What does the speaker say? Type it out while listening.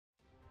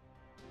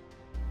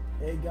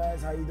Hey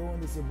guys, how you doing?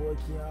 This is your boy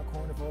Keon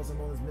Corniff, also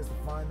known as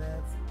Mr.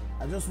 Finance.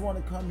 I just want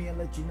to come here and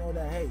let you know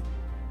that, hey,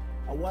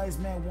 a wise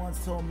man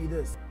once told me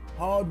this: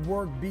 hard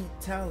work beat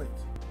talent,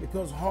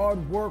 because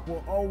hard work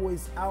will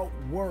always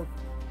outwork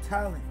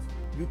talent.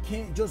 You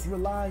can't just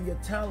rely on your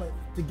talent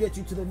to get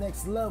you to the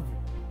next level.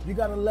 You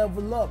got to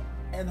level up,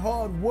 and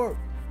hard work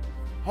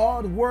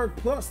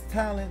plus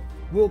talent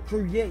will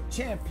create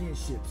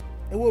championships.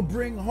 It will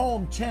bring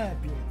home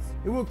champions.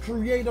 It will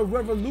create a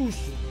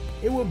revolution.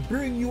 It will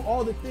bring you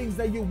all the things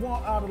that you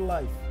want out of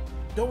life.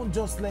 Don't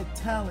just let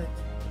talent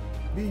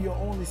be your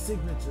only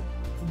signature.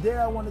 Today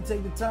I want to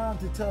take the time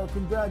to tell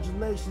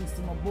congratulations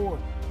to my boy,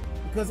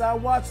 because I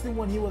watched him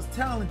when he was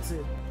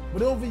talented,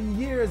 but over the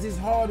years his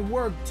hard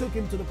work took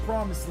him to the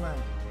promised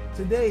land.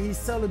 Today he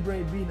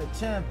celebrated being a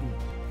champion.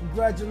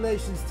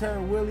 Congratulations,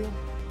 Terry Williams.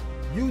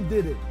 You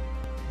did it.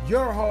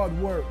 Your hard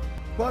work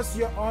plus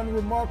your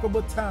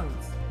unremarkable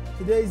talents.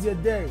 Today's your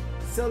day.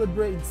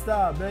 Celebrate in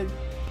style, baby.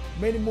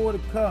 Many more to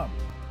come.